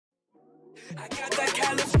I got that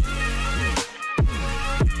California.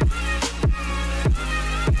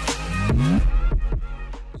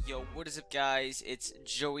 Yo, what is up guys? It's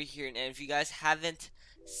Joey here, and if you guys haven't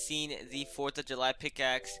seen the 4th of July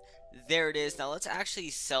pickaxe, there it is. Now let's actually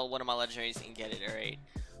sell one of my legendaries and get it, alright?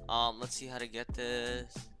 Let's see how to get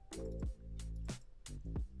this.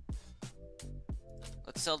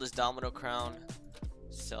 Let's sell this Domino Crown.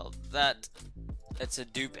 Sell that. It's a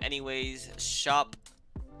dupe anyways. Shop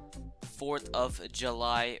 4th of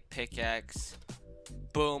July pickaxe.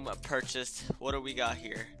 Boom, purchased. What do we got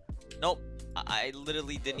here? Nope. I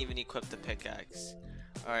literally didn't even equip the pickaxe.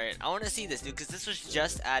 Alright, I want to see this, dude, because this was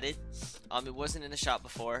just added. It wasn't in the shop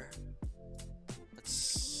before.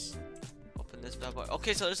 Let's open this bad boy.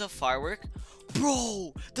 Okay, so there's a firework.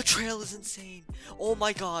 Bro, the trail is insane. Oh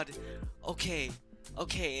my god. Okay,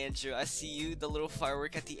 Andrew, I see you. The little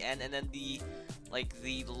firework at the end, and then the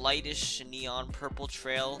lightish neon purple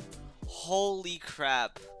trail. Holy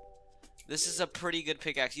crap. This is a pretty good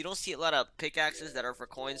pickaxe. You don't see a lot of pickaxes that are for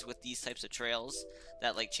coins with these types of trails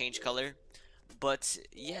that like change color. But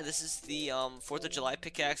yeah, this is the 4th of July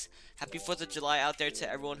pickaxe. Happy 4th of July out there to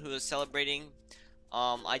everyone who is celebrating.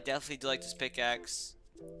 I definitely do like this pickaxe.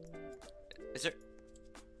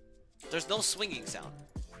 There's no swinging sound.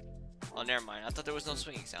 Oh, never mind. I thought there was no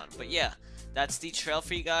swinging sound. But yeah, that's the trail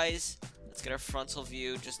for you guys. Let's get a frontal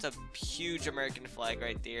view. Just a huge American flag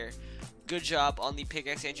right there. Good job on the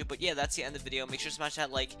pickaxe, Andrew. But yeah, that's the end of the video. Make sure to smash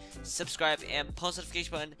that like, subscribe, and post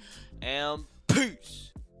notification button. And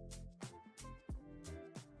peace.